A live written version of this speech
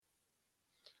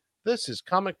This is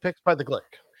Comic Picks by the Glick.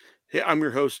 Hey, I'm your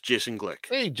host, Jason Glick.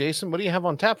 Hey, Jason, what do you have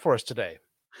on tap for us today?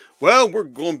 Well, we're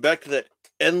going back to that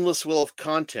endless well of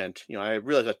content. I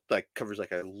realize that covers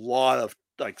like a lot of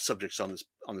like subjects on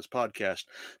this podcast,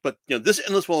 but this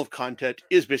endless well of content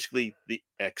is basically the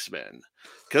X-Men,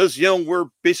 because we're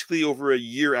basically over a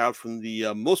year out from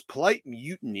the most polite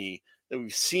mutiny that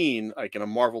we've seen like in a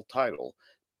Marvel title.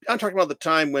 I'm talking about the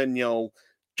time when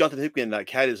Jonathan Hickman like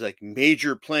had his like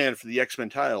major plan for the X-Men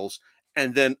titles,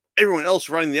 and then everyone else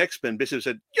running the X-Men basically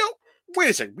said, wait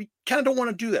a second, we kind of don't want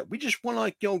to do that. We just want to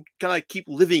like kind of keep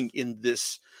living in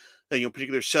this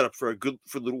particular setup for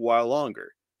a little while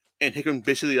longer. And Hickman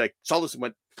basically like saw this and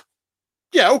went,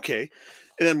 yeah, okay.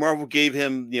 And then Marvel gave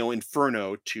him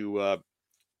Inferno to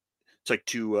like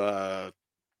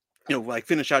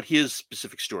finish out his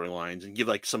specific storylines and give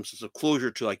like some sense of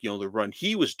closure to like the run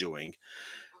he was doing.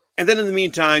 And then in the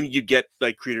meantime, you get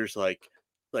like creators like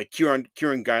Kieran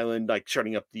Gillen like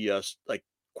starting up the like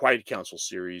Quiet Council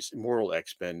series, Immortal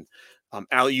X-Men,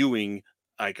 Al Ewing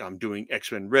like doing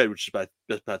X-Men Red, which is about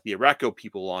the Araco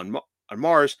people on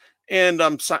Mars, and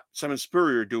Simon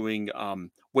Spurrier doing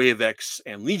Way of X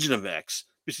and Legion of X,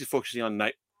 basically focusing on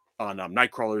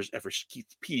Nightcrawler's efforts to keep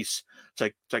the peace.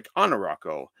 It's like on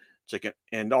Araco. It's like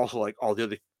and also like all the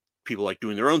other people like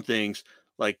doing their own things,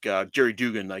 like Jerry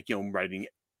Dugan, like writing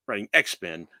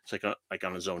X-Men. It's like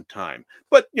on his own time,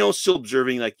 but still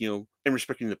observing like and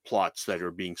respecting the plots that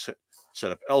are being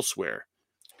set up elsewhere.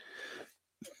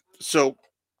 So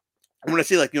when I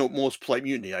say like most polite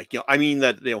mutiny, like I mean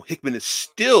that Hickman is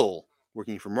still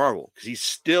working for Marvel because he's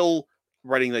still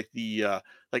writing like the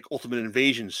like Ultimate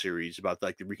Invasion series about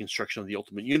like the reconstruction of the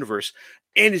Ultimate Universe,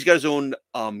 and he's got his own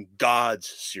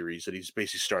Gods series that he's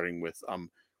basically starting with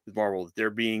Marvel.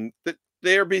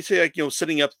 They're basically like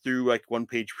setting up through like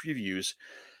one-page previews.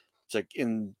 It's like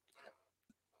in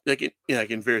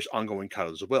various ongoing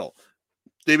titles as well.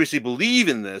 They basically believe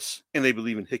in this, and they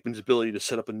believe in Hickman's ability to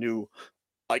set up a new,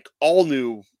 like all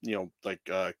new, like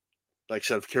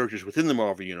set of characters within the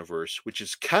Marvel universe, which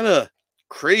is kind of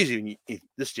crazy in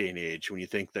this day and age when you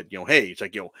think that hey, it's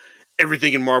like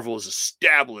everything in Marvel is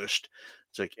established.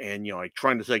 It's like and like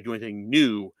trying to like do anything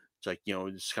new. It's like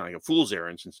it's kind of like a fool's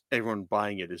errand since everyone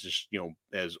buying it is just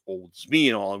as old as me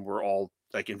and all, and we're all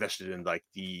like invested in like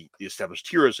the established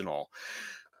heroes and all.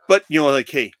 But like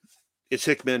hey, it's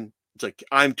Hickman. It's like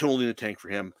I'm totally in the tank for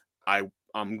him.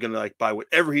 I'm gonna like buy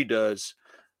whatever he does.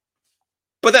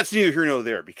 But that's neither here nor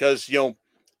there because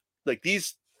like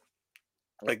these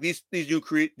these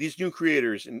new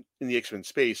creators in the X-Men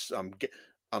space,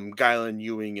 Gillen,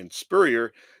 Ewing, and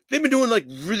Spurrier, they've been doing like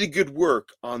really good work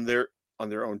on their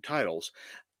own titles,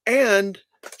 and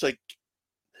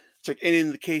and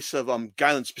in the case of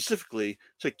Gillen specifically,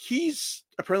 it's like he's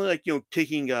apparently like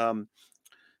taking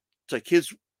it's like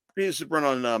his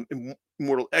run on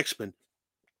Immortal X-Men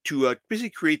to basically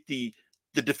create the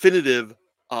definitive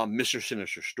Mr.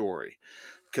 Sinister story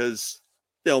because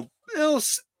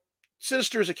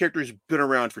Sinister is a character who's been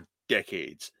around for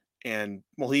decades, and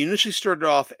he initially started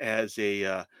off as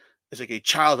like a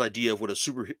child idea of what a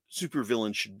super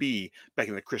villain should be back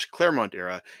in the Chris Claremont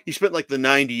era. He spent like the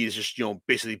 '90s just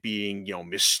basically being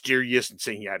mysterious and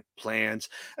saying he had plans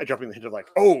and dropping the hint of like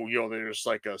there's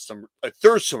like a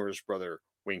third Summers brother,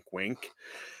 wink wink,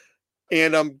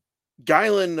 and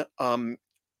Gillen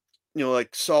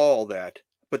like saw all that,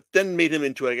 but then made him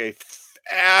into like a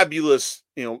fabulous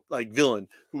like villain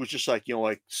who was just like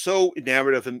like so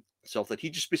enamored of himself that he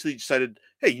just basically decided,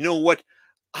 hey, you know what,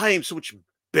 I am so much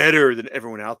better than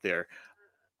everyone out there.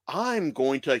 I'm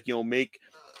going to like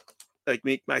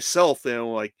make myself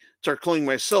like start cloning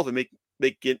myself and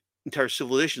make it entire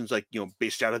civilizations like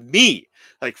based out of me,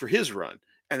 like for his run.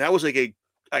 And that was like a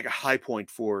high point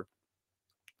for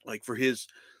his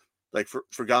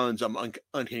for Gillen's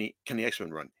uncanny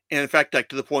X-Men run. And in fact, like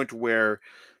to the point where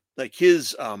like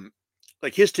his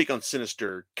take on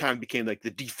Sinister kind of became like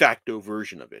the de facto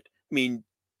version of it. I mean,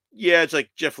 yeah, it's like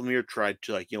Jeff Lemire tried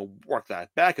to like work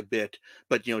that back a bit,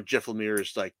 but Jeff Lemire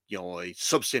is like a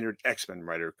substandard X-Men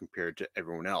writer compared to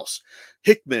everyone else.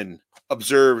 Hickman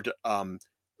observed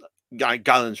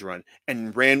Gillen's run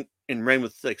and ran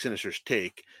with like Sinister's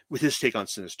take with his take on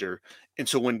Sinister, and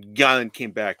so when Gillen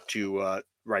came back to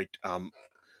write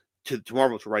to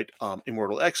Marvel to write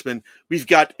Immortal X-Men, we've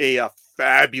got a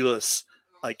fabulous,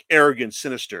 like arrogant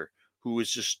Sinister who is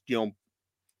just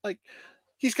like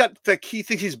he's got like he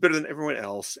thinks he's better than everyone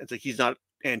else. It's like he's not,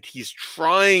 and he's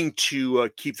trying to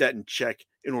keep that in check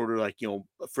in order to like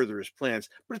further his plans,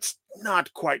 but it's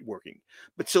not quite working.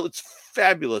 But still, it's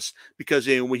fabulous because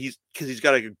when he's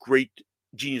got like a great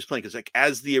genius plan because like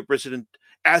as the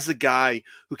guy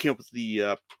who came up with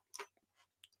the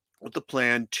with the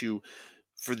plan to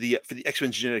for the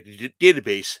X-Men genetic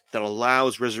database that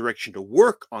allows resurrection to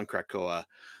work on Krakoa.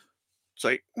 It's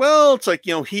like, well, it's like,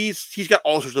 he's got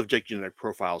all sorts of genetic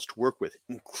profiles to work with,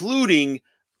 including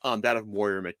that of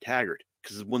Moira McTaggart.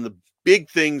 Because one of the big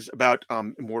things about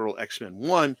Immortal X-Men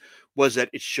 1 was that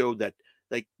it showed that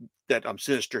like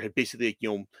Sinister had basically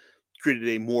created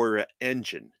a Moira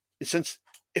engine.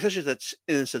 Essentially that's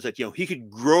in the sense that he could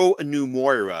grow a new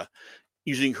Moira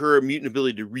using her mutant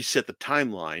ability to reset the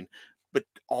timeline,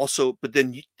 but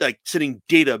then like sending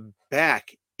data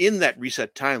back in that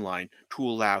reset timeline to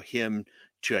allow him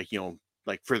to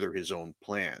like further his own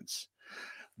plans.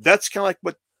 That's kind of like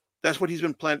what he's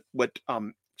been planned what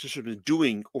Sister's been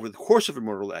doing over the course of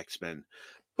Immortal X-Men,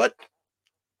 but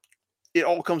it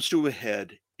all comes to a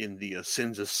head in the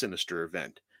Sins of Sinister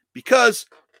event, because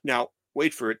now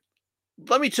wait for it.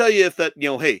 Let me tell you if that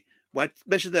hey, when I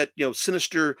mentioned that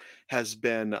Sinister has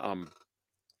been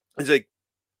is like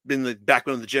been the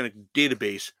backbone of the genetic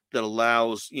database that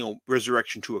allows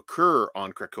resurrection to occur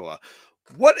on Krakoa.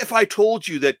 What if I told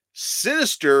you that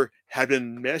Sinister had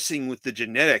been messing with the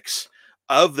genetics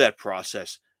of that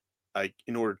process, like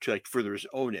in order to like further his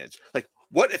own ends? Like,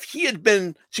 what if he had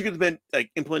been secretly been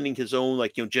like implementing his own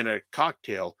like genetic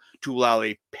cocktail to allow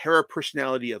a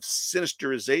parapersonality of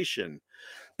Sinisterization?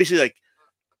 Basically,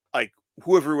 like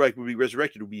whoever like would be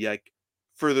resurrected would be like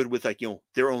furthered with like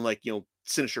their own like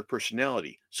Sinister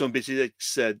personality. So basically like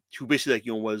said who basically like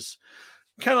was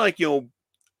kind of like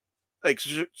like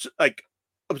like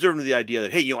observing the idea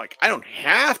that hey like I don't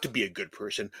have to be a good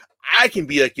person. I can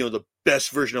be like the best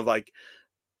version of like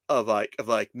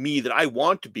me that I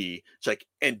want to be. It's like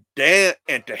and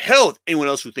to hell with anyone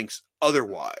else who thinks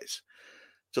otherwise.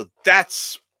 So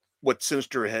that's what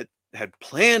Sinister had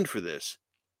planned for this,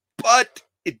 but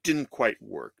it didn't quite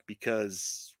work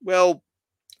because, well,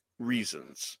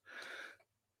 reasons.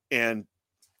 And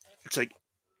it's like,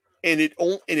 it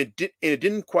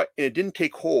didn't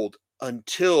take hold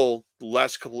until the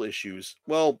last couple of issues.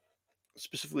 Well,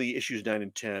 specifically issues 9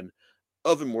 and 10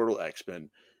 of Immortal X-Men,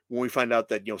 when we find out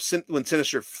that when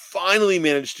Sinister finally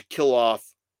managed to kill off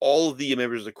all of the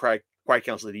members of the Quiet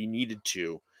Council that he needed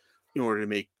to in order to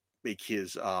make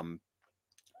his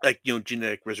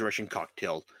genetic resurrection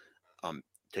cocktail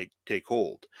take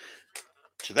hold.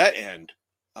 To that end,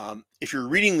 if you're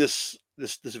reading this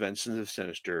event, Sins of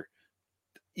Sinister,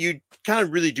 you kind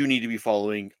of really do need to be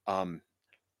following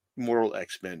Immortal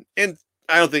X-Men, and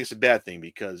I don't think it's a bad thing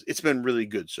because it's been really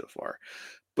good so far.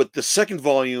 But the second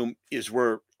volume is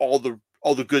where all the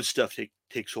good stuff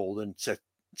takes hold and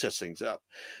sets things up.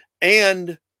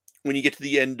 And when you get to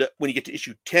the end, when you get to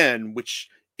issue 10, which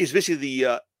is basically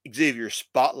the Xavier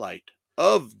spotlight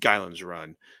of Gillen's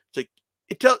run, it's like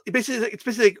it's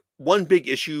basically like one big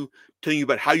issue telling you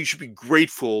about how you should be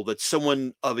grateful that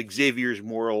someone of Xavier's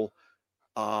moral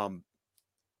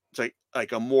it's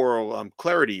like a moral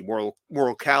clarity,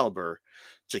 moral caliber.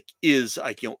 It's like is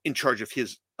like in charge of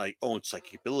his like own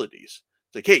psychic abilities.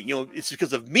 It's like hey, it's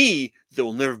because of me there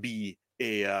will never be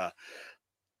a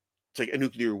it's like a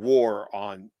nuclear war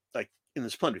on like in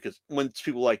this planet, because when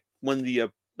people when the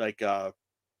like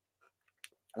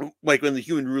when the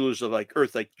human rulers of like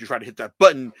Earth like you try to hit that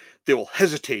button, they will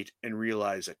hesitate and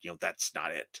realize that that's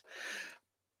not it.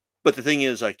 But the thing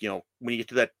is, like when you get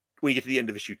to the end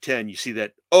of issue 10, you see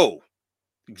that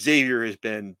Xavier has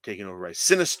been taken over by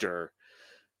Sinister,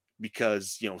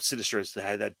 because Sinister has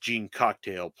had that gene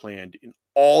cocktail planned in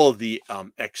all of the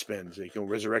X-Men's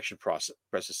resurrection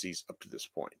processes up to this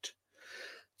point.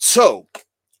 So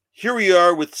here we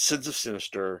are with Sins of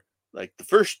Sinister, like the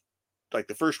first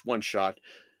one shot.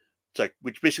 It's like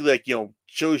which basically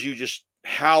shows you just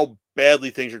how badly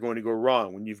things are going to go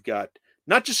wrong when you've got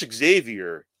not just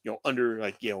Xavier under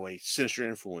a sinister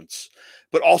influence,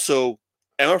 but also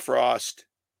Emma Frost,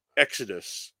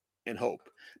 Exodus, and Hope.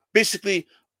 Basically,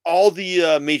 all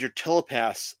the major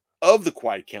telepaths of the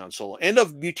Quiet Council and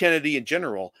of mutanity in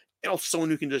general, and also someone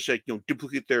who can just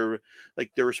duplicate their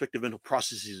respective mental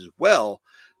processes as well.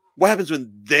 What happens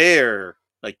when they're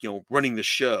running the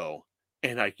show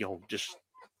and just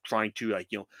trying to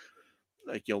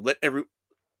let every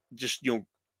just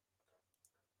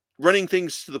running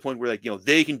things to the point where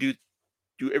they can do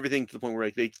everything to the point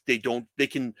where they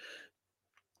can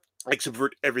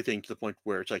subvert everything to the point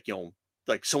where it's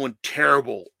like someone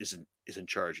terrible is in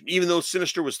charge. And even though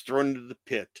Sinister was thrown into the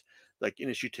pit like in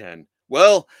issue 10,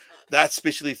 well, that's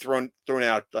basically thrown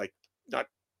out like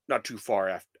not too far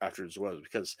after as well,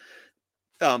 because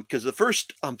the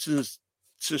first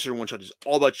Sinister one shot is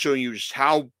all about showing you just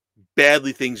how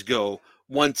badly things go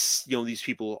once these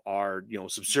people are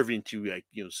subservient to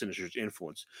Sinister's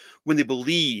influence, when they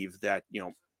believe that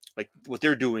like what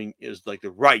they're doing is like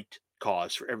the right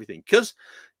cause for everything. Because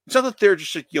it's not that they're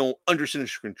just like, under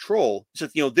Sinister control.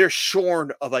 It's that, they're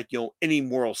shorn of like, any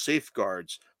moral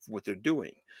safeguards for what they're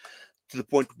doing, to the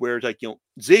point where it's like,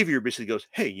 Xavier basically goes,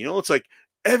 hey, it's like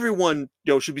everyone,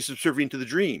 should be subservient to the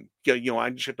dream. I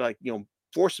just have to like,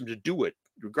 force them to do it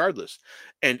regardless.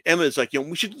 And Emma is like,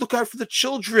 we should look out for the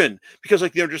children, because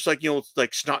like they're just like,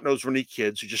 like snot-nosed runny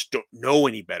kids who just don't know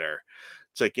any better.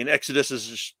 It's like in Exodus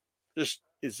is just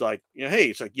is like, hey,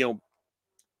 it's like,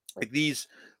 like these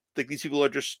people are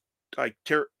just like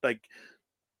like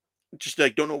just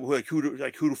like don't know who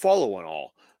to follow and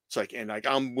all. It's like, and like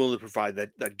I'm willing to provide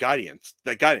that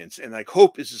guidance, and like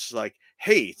Hope is just like,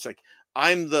 hey, it's like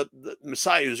I'm the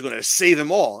Messiah who's going to save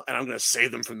them all, and I'm going to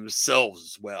save them from themselves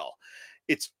as well.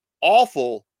 It's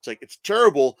awful. It's like it's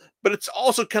terrible, but it's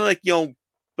also kind of like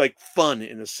like fun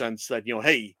in the sense that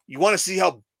hey, you want to see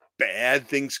how bad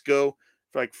things go,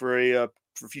 for a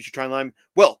for future timeline.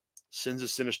 Well, Sins of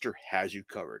Sinister has you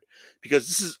covered, because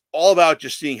this is all about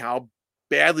just seeing how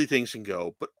badly things can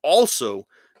go, but also,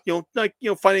 like,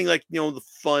 finding like, the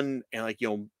fun and like,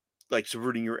 like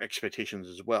subverting your expectations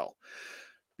as well.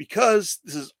 Because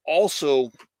this is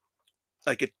also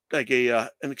like a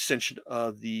an extension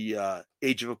of the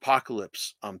Age of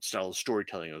Apocalypse style of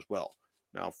storytelling as well.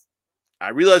 Now, I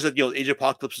realize that Age of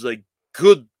Apocalypse is like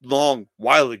good long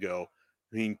while ago.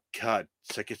 I mean, God,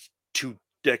 it's like it's 2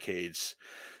 decades.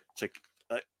 It's like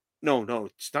no,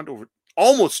 it's not over.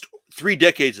 Almost 3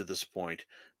 decades at this point,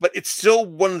 but it's still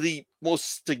one of the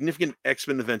most significant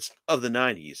X-Men events of the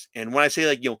 '90s. And when I say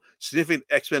like significant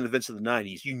X-Men events of the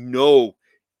 '90s,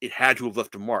 it had to have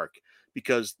left a mark,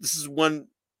 because this is one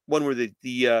where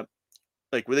the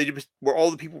like where all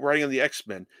the people writing on the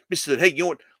X-Men just said, hey,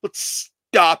 let's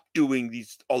stop doing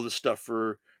all this stuff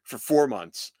for 4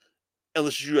 months, and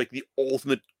let's do like the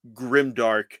ultimate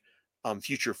grimdark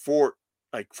future for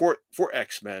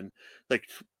X-Men, like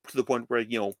to the point where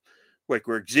like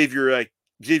where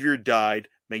Xavier died,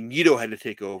 Magneto had to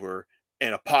take over,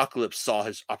 and Apocalypse saw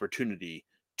his opportunity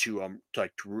to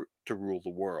rule the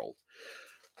world.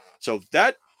 So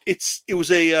that it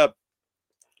was it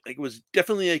was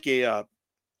definitely like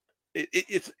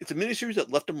it's a miniseries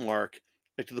that left a mark,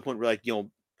 like to the point where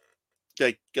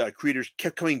like creators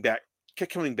kept coming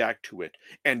back to it.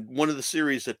 And one of the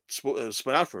series that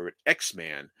spun out from it,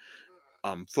 X-Man,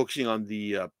 focusing on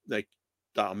the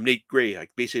Nate Gray,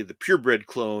 like basically the purebred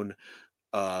clone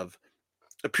of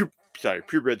a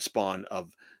purebred spawn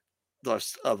of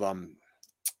of um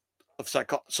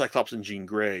Cyclops and Jean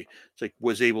Grey. It's like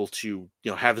was able to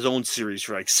have his own series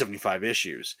for like 75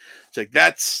 issues. It's like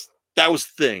that was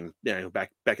the thing,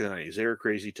 back in the '90s. They were a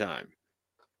crazy time.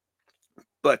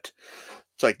 But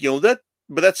it's like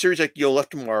that series like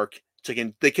left a mark. It's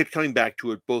again they kept coming back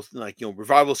to it, both in like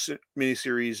revival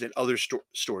miniseries and other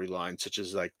storylines, such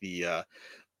as like the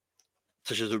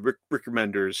Rick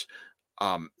Remender's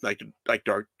like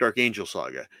Dark Angel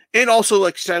saga, and also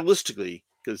like stylistically,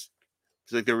 because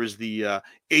like there was the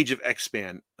Age of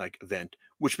X-Men like event,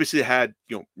 which basically had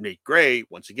Nate Gray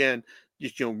once again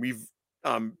just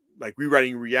like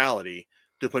rewriting reality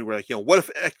to the point where like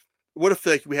what if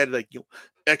like we had like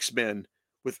X-Men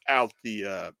without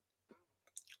the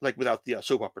without the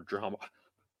soap opera drama.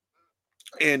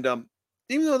 And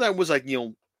even though that was like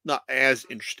not as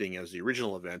interesting as the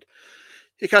original event,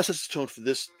 it kind of sets the tone for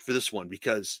this one,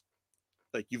 because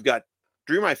like you've got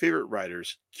three of my favorite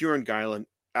writers, Kieran Gillen,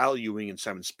 Al Ewing, and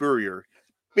Simon Spurrier,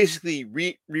 basically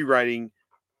rewriting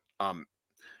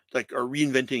like or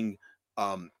reinventing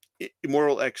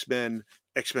Immortal X-Men,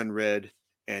 X-Men Red,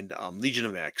 and Legion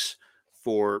of X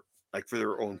for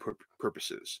their own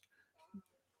purposes.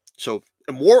 So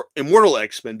Immortal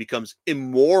X-Men becomes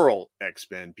Immoral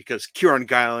X-Men, because Kieran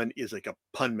Gillen is like a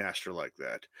pun master like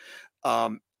that.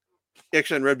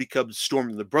 X-Men Red becomes Storm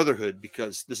and the Brotherhood,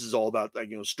 because this is all about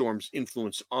like Storm's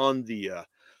influence on the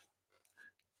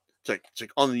it's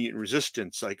like on the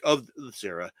resistance like of this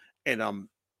era. And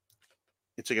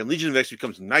it's like a Legion of X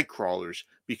becomes Nightcrawlers,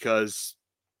 because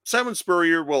Simon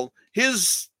Spurrier, well,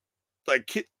 his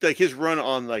his run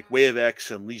on like Way of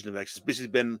X and Legion of X has basically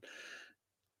been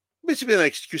an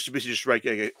excuse to basically just write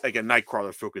like a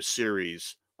Nightcrawler focused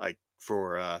series, like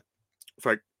for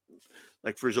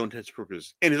for his own intents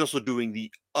purposes. And he's also doing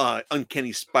the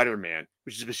Uncanny Spider-Man,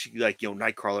 which is basically like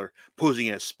Nightcrawler posing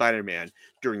as Spider-Man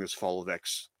during this Fall of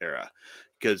X era,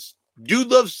 because dude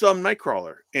loves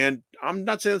Nightcrawler, and I'm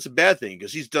not saying that's a bad thing,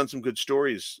 because he's done some good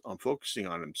stories on focusing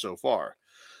on him so far.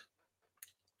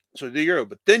 So there you go.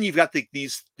 But then you've got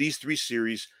these three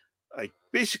series, like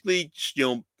basically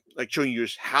like showing you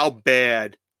just how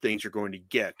bad things are going to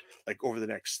get like over the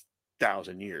next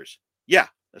 1,000 years. Yeah,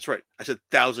 That's right. I said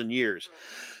 1,000 years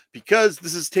because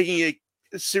this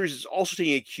series is also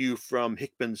taking a cue from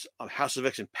Hickman's House of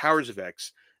X and Powers of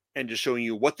X, and just showing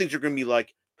you what things are going to be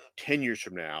like 10 years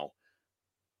from now,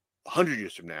 100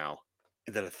 years from now,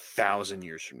 and then 1,000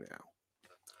 years from now.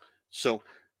 So,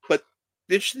 but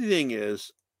the interesting thing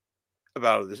is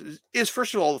about this is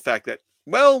first of all the fact that,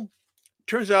 well,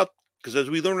 turns out, because as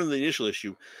we learned in the initial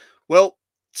issue, well,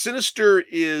 Sinister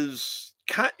is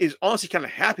honestly kind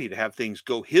of happy to have things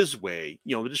go his way.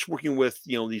 Just working with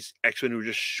these X-Men who are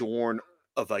just shorn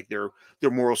of like their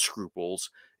moral scruples,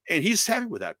 and he's happy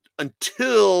with that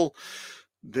until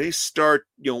they start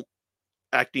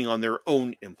acting on their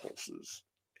own impulses,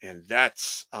 and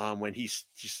that's when he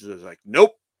says like,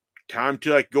 nope, time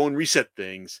to like go and reset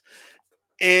things.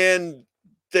 And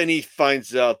then he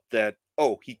finds out that,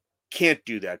 oh, he can't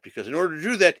do that because in order to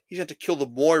do that, he's got to kill the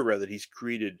Moira that he's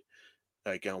created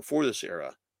like for this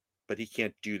era, but he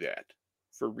can't do that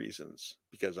for reasons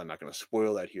because I'm not going to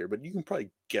spoil that here, but you can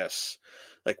probably guess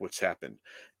like what's happened.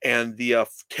 And the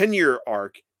 10-year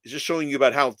arc is just showing you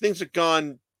about how things have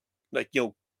gone like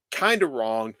kind of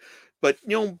wrong, but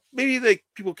maybe like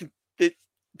people can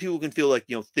feel like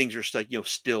things are like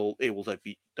still able to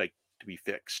be like to be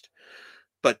fixed.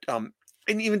 But and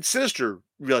even Sinister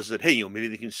realizes that, hey, maybe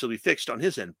they can still be fixed on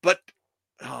his end, but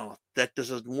oh, that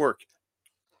doesn't work.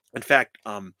 In fact,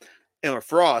 Emma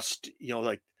Frost,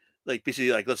 like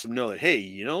basically like lets them know that, hey,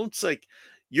 it's like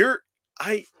you're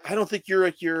I don't think you're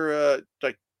like you're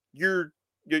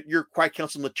you're Quiet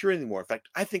Council material anymore. In fact,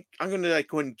 I think I'm gonna like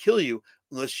go ahead and kill you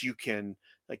unless you can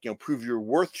like prove your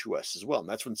worth to us as well. And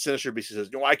that's when Sinister basically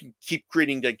says, no, I can keep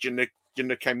creating like genetic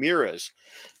chimeras,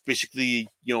 basically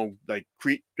like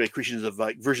like creations of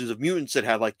like versions of mutants that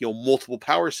have like multiple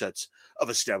power sets of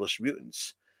established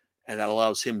mutants, and that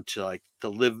allows him to like to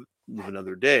live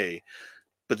another day.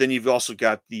 But then you've also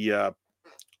got the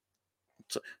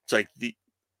it's like the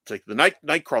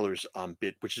night crawlers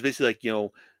bit, which is basically like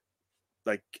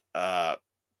like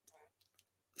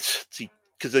see,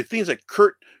 because the things like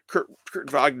Kurt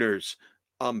Wagner's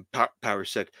power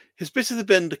set has basically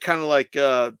been to kind of like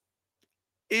it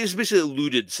has basically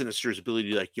eluded Sinister's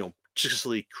ability to like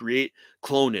successfully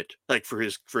clone it like for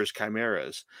his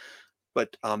chimeras.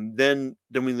 But then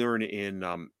we learn in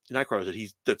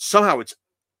Nightcrawler that somehow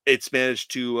it's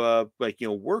managed to like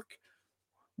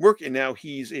work, and now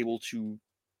he's able to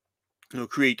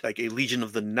create like a Legion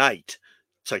of the Night.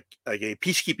 It's like a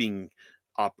peacekeeping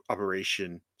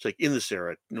operation. It's like in this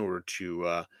era in order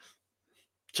to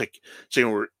it's like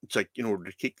in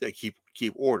order to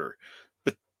keep order.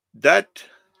 But that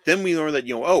then we learn that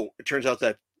it turns out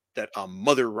that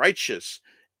Mother Righteous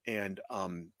and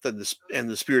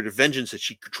the spirit of vengeance that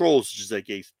she controls, which is like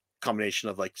a combination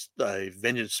of like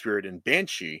vengeance spirit and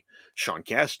banshee, Sean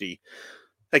Cassidy,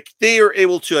 like they are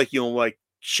able to like like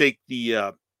shake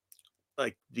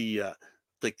like the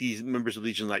like these members of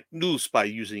Legion like loose by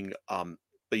using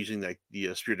like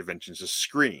the spirit of vengeance to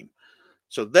scream.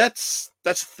 So that's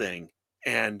the thing,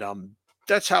 and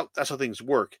that's how things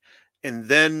work. And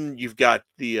then you've got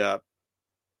the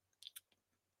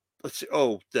let's see,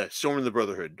 oh, the Storm and the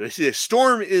Brotherhood. I see the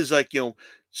Storm is like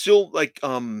still like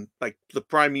the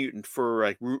prime mutant for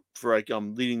like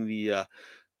leading the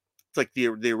it's like the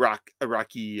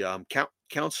Iraqi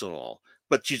council and all,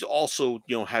 but she's also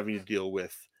having to deal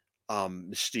with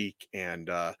Mystique and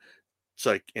it's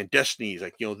like and Destiny's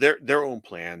like their own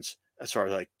plans as far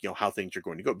as like how things are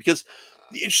going to go. Because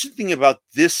the interesting thing about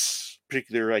this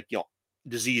particular like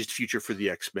diseased future for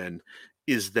the X-Men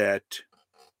is that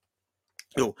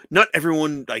not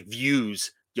everyone like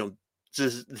views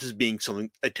this is being something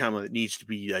a timeline that needs to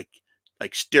be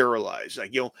like sterilized.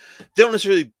 Like they don't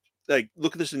necessarily like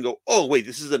look at this and go, oh wait,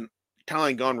 this is a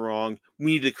timeline gone wrong. We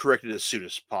need to correct it as soon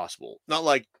as possible. Not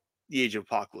like the Age of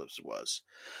Apocalypse was,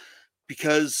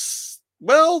 because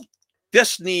well,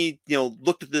 Destiny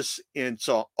looked at this and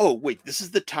saw, oh wait, this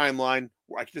is the timeline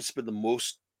where I can spend the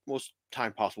most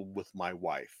time possible with my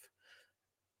wife,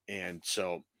 and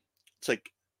so it's like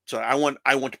so I want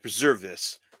to preserve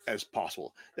this as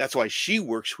possible. That's why she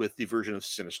works with the version of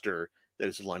Sinister that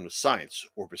is aligned with science,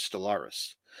 Orbis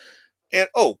Stellaris. And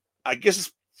oh, I guess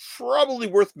it's probably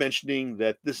worth mentioning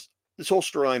that this whole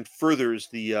storyline furthers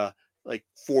the like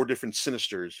 4 different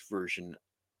Sinisters version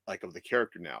like of the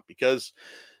character now, because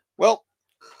well,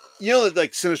 that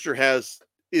like Sinister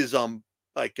is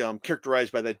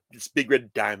characterized by this big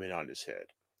red diamond on his head.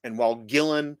 And while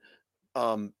Gillen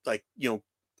like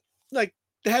like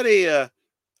they had a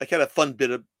like had a fun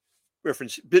bit of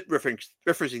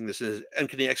referencing this in his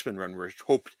Uncanny X-Men run, where he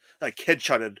hoped like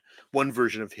headshotted one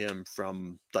version of him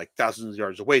from like thousands of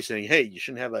yards away, saying, "Hey, you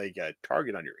shouldn't have like a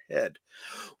target on your head."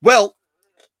 Well,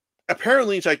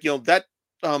 apparently, it's like that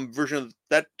version of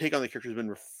that take on the character has been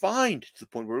refined to the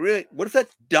point where really, what if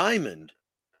that diamond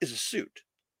is a suit?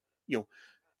 You know,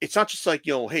 it's not just like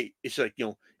hey, it's like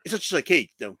it's not just like hey,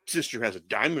 Sinister has a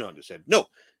diamond on his head. No,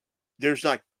 there's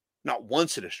not one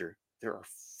Sinister. There are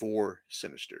four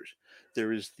Sinisters.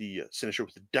 There is the Sinister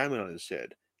with the diamond on his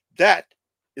head. That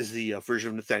is the version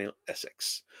of Nathaniel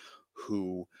Essex,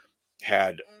 who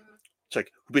had it's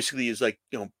like who basically is like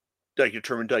like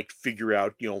determined to like figure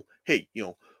out hey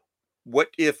what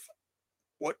if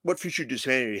what future does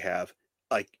humanity have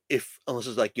like if unless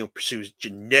it's like pursues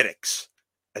genetics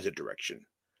as a direction.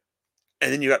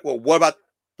 And then you got, well, what about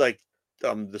like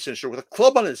the Sinister with a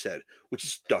club on his head, which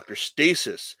is Doctor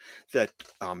Stasis, that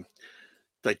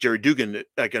like Jerry Dugan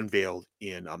like unveiled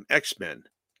in X-Men.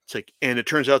 It's like, and it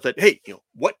turns out that hey,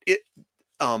 what it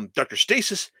Doctor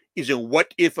Stasis is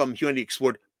what if humanity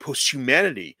explored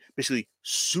post-humanity, basically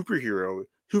superheroism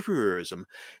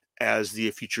as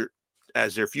the future,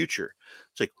 as their future.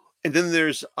 It's like, and then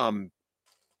there's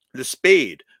the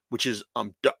Spade, which is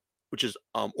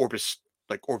Orbis,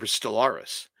 like Orbis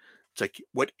Stellaris. It's like,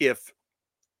 what if,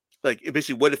 like,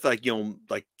 basically, what if, like,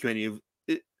 like humanity,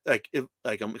 like, if,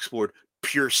 like, explored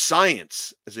pure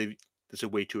science as a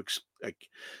way to like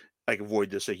avoid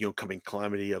this, like, coming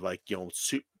calamity of like,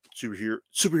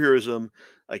 superheroism,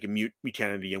 like a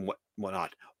mutanity and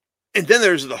whatnot. And then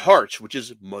there's the Heart, which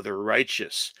is Mother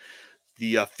Righteous,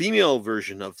 the female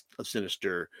version of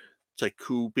Sinister. It's like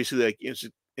who basically like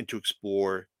and to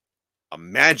explore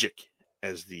magic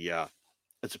as the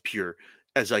as a pure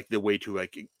as like the way to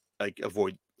like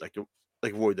avoid like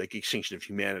avoid like extinction of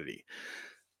humanity.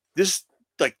 This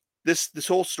like this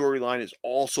whole storyline is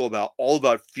also about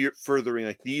furthering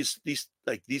like these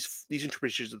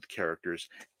interpretations of the characters,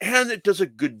 and it does a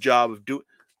good job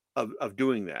of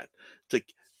doing that. It's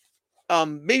like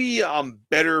maybe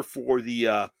better for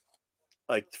the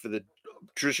like for the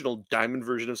traditional Diamond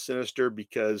version of Sinister,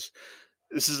 because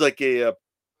this is like a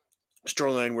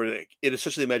storyline where it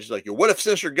essentially imagines like, what if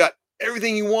Sinister got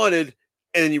everything he wanted,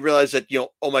 and then you realize that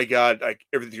oh my god, like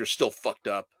everything you're still fucked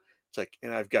up. It's like,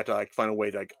 and I've got to like find a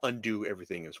way to like undo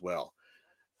everything as well.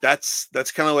 That's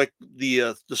kind of like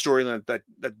the storyline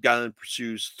that Gillen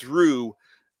pursues through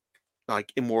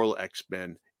like Immoral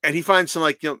X-Men, and he finds some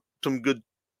like some good,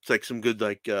 it's like some good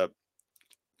like it's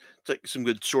like some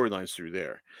good storylines through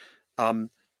there. Um,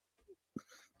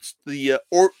 the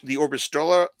Orbis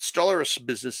Stellaris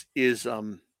business is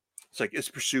it's like it's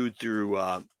pursued through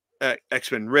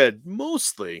X-Men Red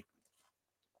mostly,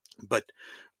 but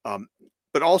um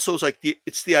but also it's like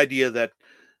it's the idea that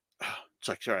it's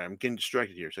like, sorry, I'm getting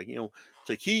distracted here. It's like it's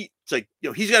like it's like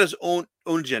he's got his own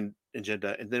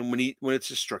agenda, and then when it's when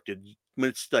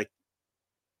it's like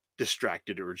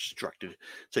distracted or destructed,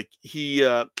 it's like he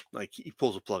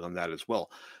pulls a plug on that as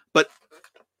well. But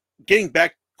going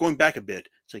back a bit,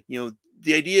 it's like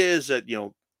the idea is that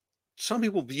some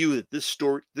people view that this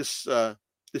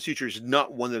future is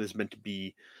not one that is meant to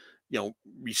be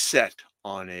reset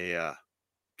on a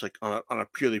it's like on a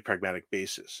purely pragmatic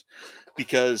basis,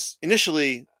 because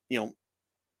initially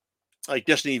like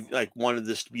Destiny like wanted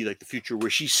this to be like the future where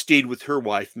she stayed with her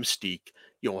wife Mystique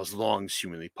as long as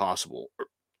humanly possible, or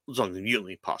as long as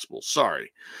humanly possible,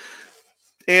 sorry.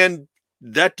 And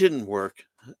that didn't work,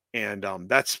 and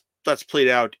that's played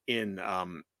out in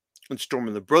Storm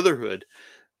and the Brotherhood.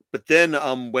 But then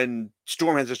when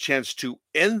Storm has a chance to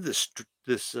end this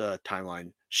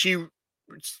timeline, she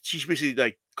basically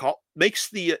like makes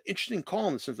the interesting call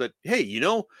in the sense that hey,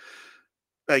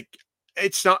 like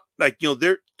it's not like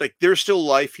there's still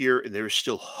life here and there's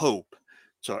still hope.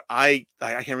 So I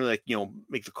can't really like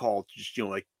make the call to just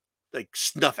like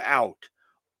snuff out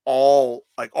all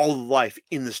the life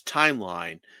in this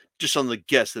timeline just on the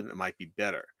guess that it might be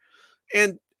better.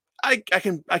 And I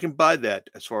can buy that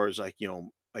as far as like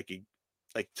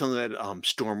like something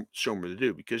that Stormer to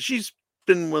do, because she's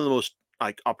been one of the most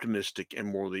like optimistic and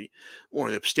morally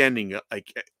upstanding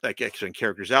like X-Men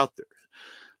characters out there.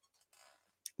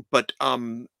 But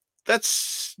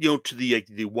that's to the like,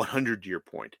 the 100-year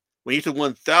point. When you get to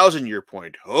 1,000-year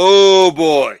point, oh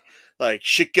boy, like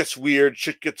shit gets weird,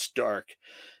 shit gets dark.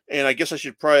 And I guess I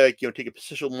should probably like take a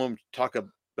special moment to talk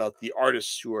about the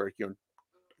artists who are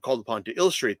called upon to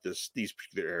illustrate these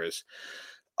particular eras.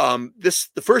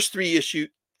 The first three issue,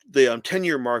 the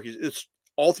 10-year mark is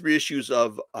all three issues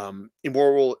of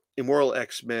Immoral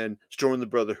X-Men, Storm and the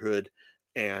Brotherhood,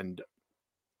 and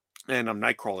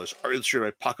Nightcrawlers are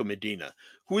illustrated by Paco Medina,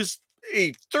 who is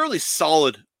a thoroughly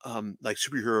solid like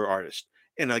superhero artist.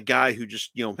 and a guy who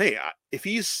just, hey, if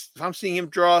I'm seeing him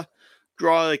draw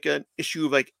like an issue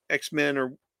of like X-Men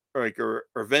or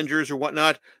Avengers or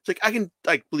whatnot, it's like I can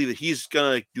like believe that he's gonna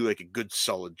like, do like a good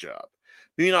solid job.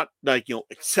 Maybe not like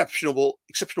exceptional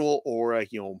or like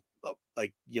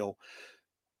like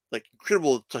like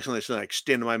incredible, it's like something that's like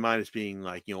stand in my mind as being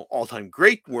like all-time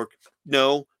great work.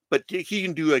 No, but he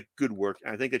can do like good work.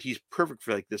 And I think that he's perfect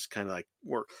for like this kind of like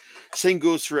work. Same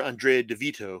goes for Andrea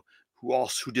DeVito,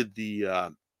 who did the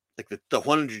like the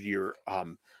 100-year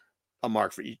a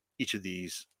mark for each of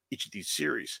these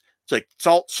series. It's like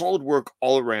solid work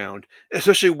all around,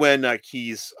 especially when like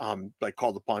he's like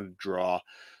called upon to draw.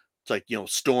 It's like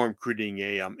Storm creating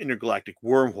a intergalactic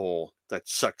wormhole that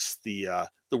sucks the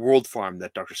world farm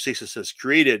that Dr. Stasis has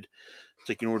created. It's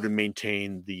like in order to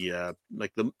maintain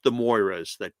like the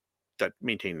Moiras that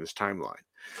maintain this timeline.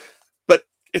 But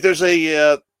if there's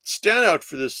a standout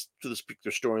for this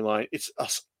particular storyline, it's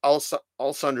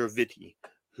Alessandro Vitti,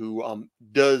 who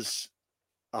does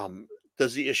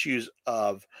the issues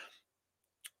of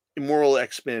Immoral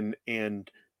X-Men and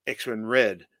X-Men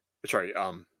Red. Sorry,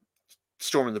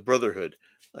 Storm and the Brotherhood,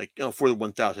 like for the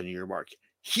 1,000-year mark.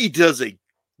 He does a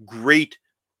great,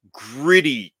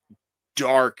 gritty,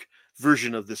 dark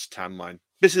version of this timeline.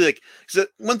 Basically, like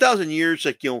 1,000 years,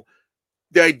 like the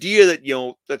idea that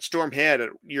that Storm had at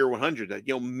year 100,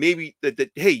 that maybe that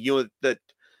hey, that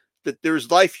there's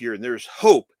life here and there's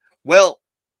hope. Well,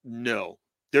 no,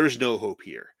 there's no hope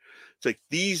here. It's like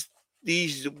these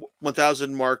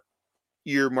 1,000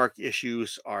 year mark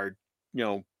issues are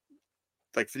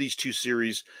like for these two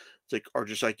series, it's like are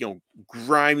just like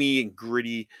grimy and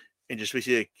gritty, and just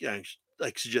basically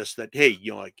like suggest that hey,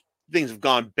 like things have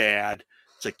gone bad.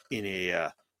 It's like in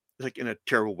a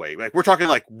terrible way. Like we're talking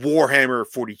like Warhammer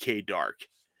 40K dark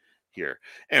here,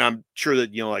 and I'm sure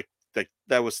that like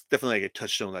that was definitely like a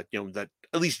touchstone that that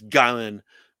at least Gillen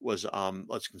was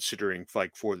considering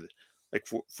for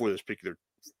this particular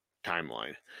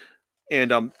timeline.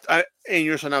 And and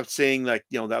you're also not saying like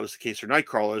that was the case for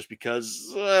Nightcrawlers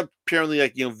because apparently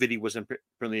like Vitti wasn't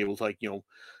apparently able to like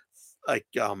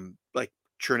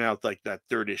churn out like that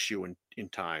third issue in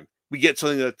time. We get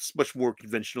something that's much more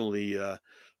conventionally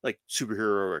like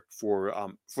superheroic for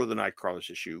the Nightcrawlers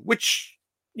issue, which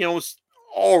is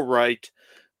all right,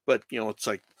 but it's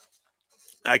like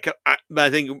but I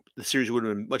think the series would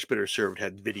have been much better served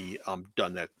had Vitti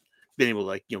done that, been able to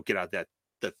like get out that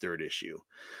third issue.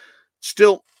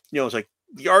 Still, it's like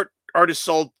the art is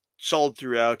solid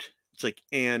throughout. It's like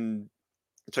and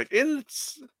it's like and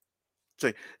it's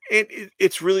like and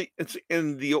it's really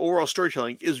and the overall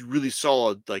storytelling is really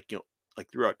solid. Like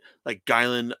like throughout. Like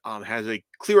Gillen has a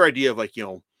clear idea of like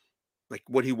like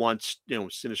what he wants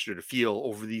Sinister to feel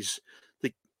over these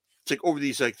like it's like over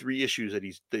these like three issues that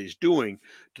he's doing,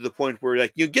 to the point where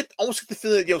like you get almost the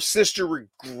feeling that Sinister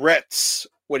regrets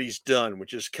what he's done,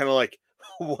 which is kind of like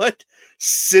what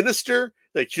Sinister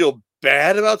like feel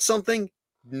bad about something?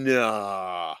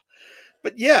 Nah,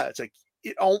 but yeah, it's like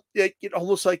it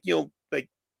almost like like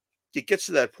it gets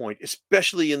to that point,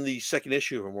 especially in the second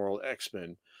issue of Immortal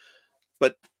X-Men.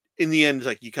 But in the end,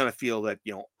 like you kind of feel that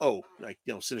oh, like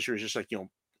Sinister is just like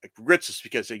like regrets this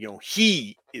because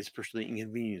he is personally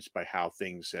inconvenienced by how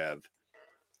things have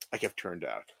turned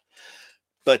out.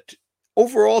 But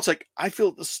overall, it's like I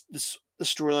feel this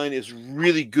storyline is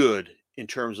really good in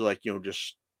terms of like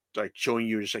just like showing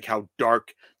you just like how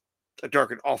dark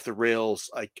and off the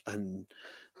rails and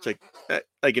it's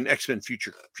like an X-Men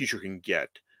future can get.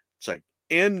 It's like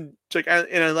and it's like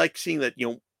and I like seeing that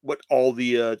what all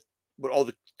the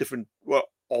different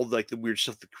all like the weird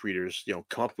stuff the creators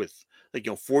come up with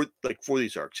for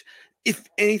these arcs. If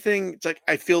anything, it's like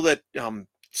I feel that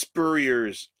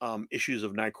Spurrier's issues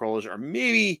of Nightcrawlers are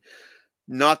maybe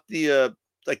not the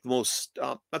like the most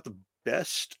not the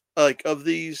best like of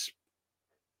these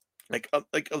like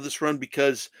of this run,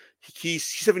 because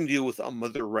he's having to deal with a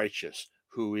Mother Righteous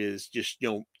who is just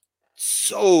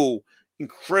so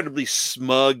incredibly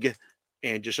smug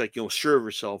and just like sure of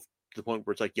herself, to the point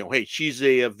where it's like hey, she's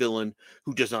a villain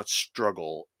who does not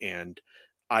struggle, and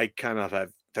I kind of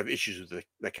have issues with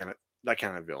that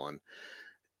kind of villain.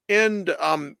 And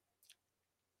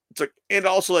it's like and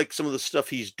also like some of the stuff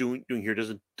he's doing here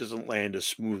doesn't land as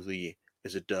smoothly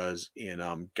as it does in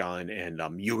Gillen and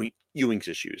Ewing's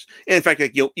issues. And in fact,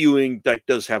 like Ewing that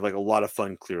does have like a lot of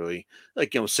fun, clearly,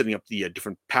 like setting up the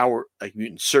different power like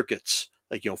mutant circuits,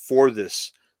 like for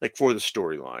this for the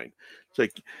storyline. It's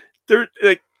like they're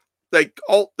like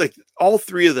all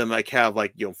three of them like have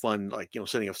like fun like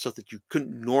setting up stuff that you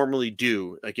couldn't normally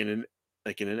do like in an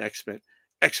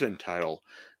X-Men title.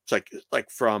 It's like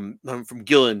from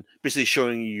Gillen basically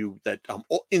showing you that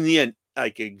in the end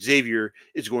Xavier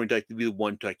is going to be the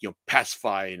one to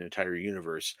pacify an entire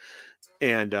universe,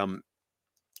 and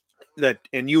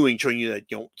Ewing showing you that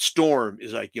Storm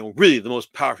is really the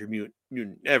most powerful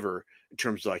mutant ever in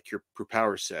terms of your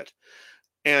power set,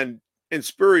 and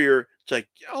Spurrier it's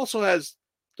also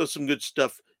does some good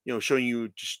stuff, showing you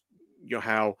just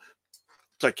how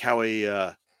it's how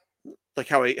a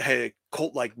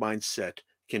cult like mindset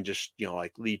can just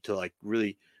lead to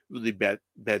really bad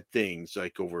things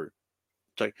over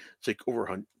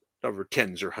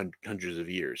tens or hundreds of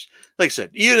years. Like I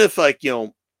said, even if like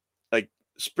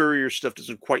Spurrier stuff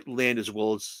doesn't quite land as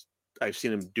well as I've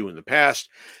seen him do in the past,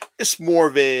 it's more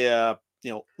of a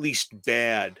least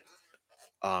bad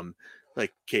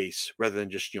case rather than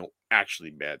just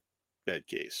actually bad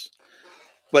case.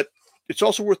 But it's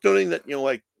also worth noting that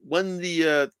when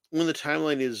the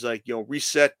timeline is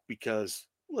reset, because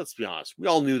let's be honest, we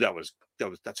all knew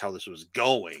that's how this was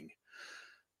going.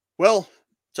 Well,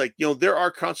 it's there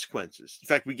are consequences. In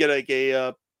fact, we get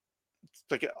a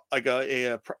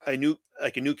new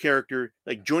character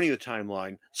joining the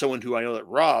timeline, someone who I know that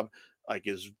Rob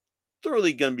is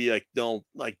thoroughly gonna be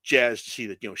jazzed to see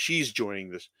that she's joining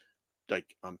this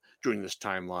during this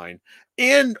timeline,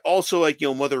 and also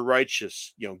Mother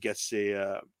Righteous gets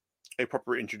a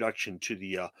proper introduction to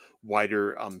the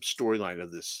wider storyline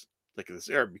of this this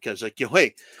era, because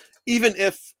hey, even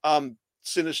if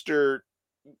Sinister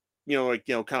kind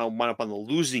of wind up on the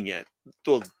losing end,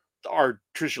 though our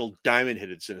traditional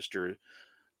diamond-headed Sinister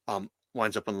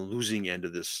winds up on the losing end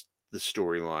of this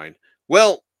storyline.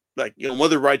 Well,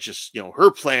 Mother Righteous,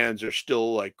 her plans are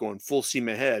still going full steam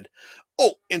ahead.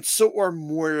 Oh, and so are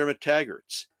Moira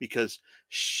McTaggart's, because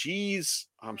she's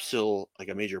still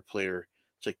a major player.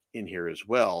 It's in here as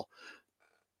well.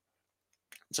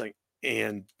 It's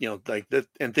and that,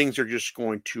 and things are just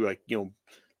going to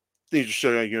things are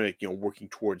starting working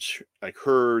towards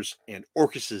hers and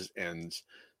Orcus's ends.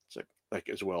 It's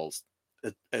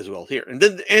as well here, and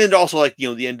then and also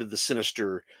the end of the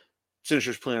Sinister's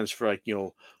plans for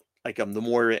the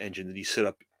Moira engine that he set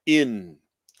up in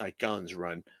Gunn's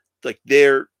run.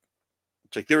 They're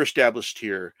established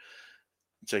here.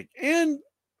 And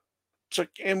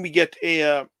we get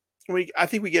I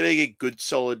think we get a good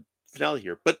solid finale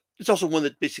here, but it's also one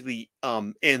that basically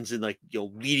ends in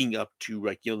leading up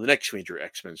to the next major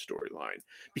X-Men storyline,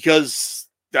 because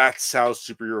that's how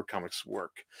superhero comics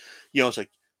work. It's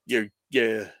you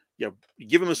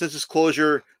give them a sense of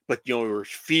closure, but we're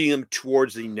feeding them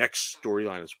towards the next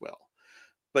storyline as well.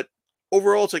 But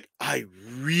overall, it's I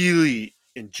really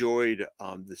enjoyed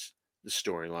this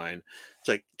storyline.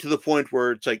 It's to the point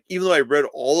where it's even though I read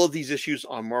all of these issues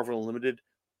on Marvel Unlimited,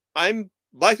 I'm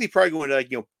likely probably going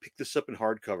to pick this up in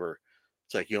hardcover.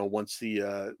 It's once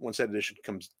that edition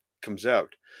comes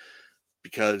out,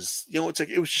 because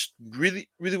it was just really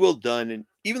really well done, and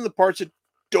even the parts that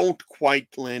don't quite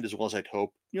land as well as I'd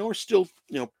hoped are still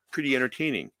pretty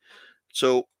entertaining.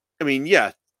 So I mean,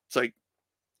 yeah, it's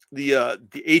the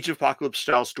Age of Apocalypse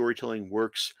style storytelling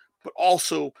works, but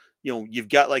also you've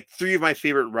got three of my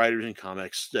favorite writers in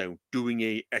comics doing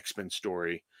a X-Men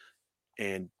story,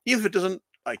 and even if it doesn't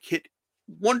hit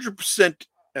 100%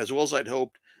 as well as I'd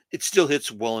hoped, it still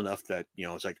hits well enough that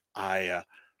it's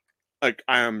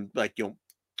I'm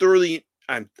thoroughly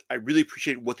I really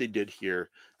appreciate what they did here.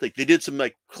 They did some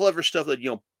clever stuff that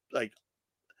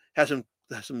has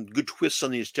some good twists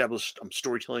on the established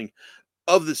storytelling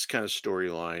of this kind of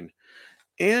storyline,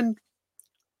 and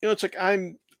it's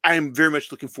I'm very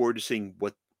much looking forward to seeing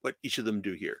what each of them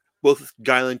do here. Both with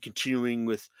Gillen continuing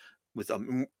with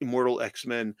Immortal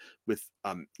X-Men, with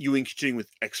Ewing continuing with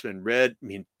X-Men Red. I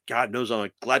mean, God knows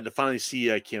I'm glad to finally see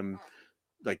him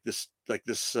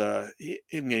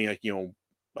him getting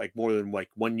more than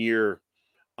 1 year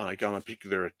on a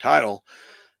particular title.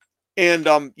 And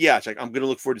yeah, it's I'm gonna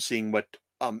look forward to seeing what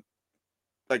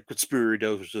what Spurrier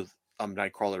does with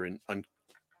Nightcrawler and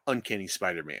Uncanny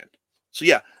Spider-Man. So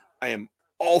yeah, I am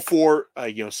all for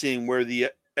seeing where the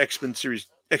X-Men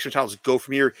titles go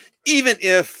from here, even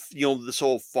if this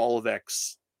whole Fall of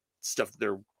X stuff that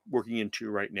they're working into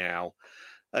right now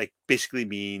basically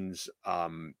means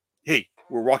hey,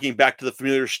 we're walking back to the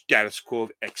familiar status quo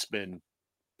of X-Men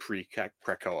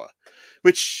pre-Krakoa,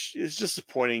 which is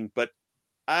disappointing. But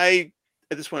at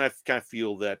this point, I kind of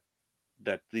feel that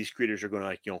these creators are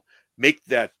going to make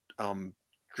that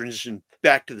transition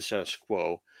back to the status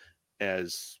quo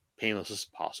as painless as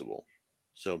possible.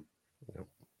 So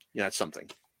yeah, it's something.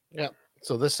 Yeah.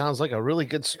 So this sounds like a really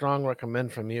good, strong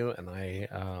recommend from you, and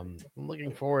I'm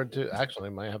looking forward to. Actually,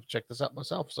 I might have to check this out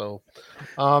myself. So,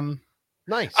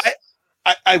 nice.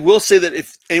 I will say that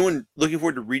if anyone looking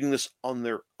forward to reading this on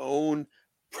their own,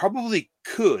 probably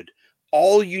could.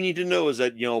 All you need to know is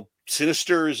that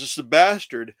Sinister is just a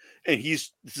bastard, and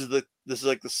this is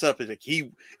like the setup.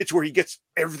 It's where he gets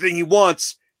everything he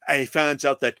wants, and he finds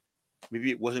out that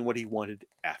maybe it wasn't what he wanted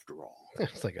after all.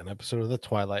 It's like an episode of the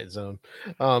Twilight Zone.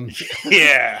 Um,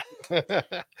 Yeah.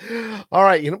 all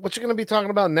right, what you're going to be talking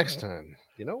about next time?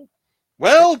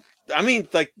 Well, I mean,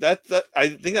 like that. I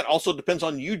think that also depends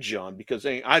on you, John, because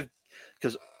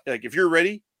because like if you're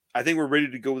ready, I think we're ready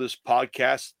to go with this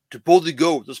podcast. To boldly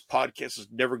go, this podcast has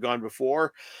never gone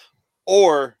before,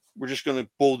 or we're just going to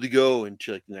boldly go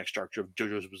into like the next chapter of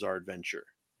JoJo's Bizarre Adventure.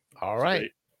 All So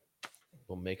right,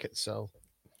 we'll make it so.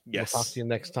 We'll talk to yes. you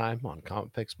next time on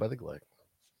Comic Picks by the Glick.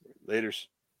 Laters.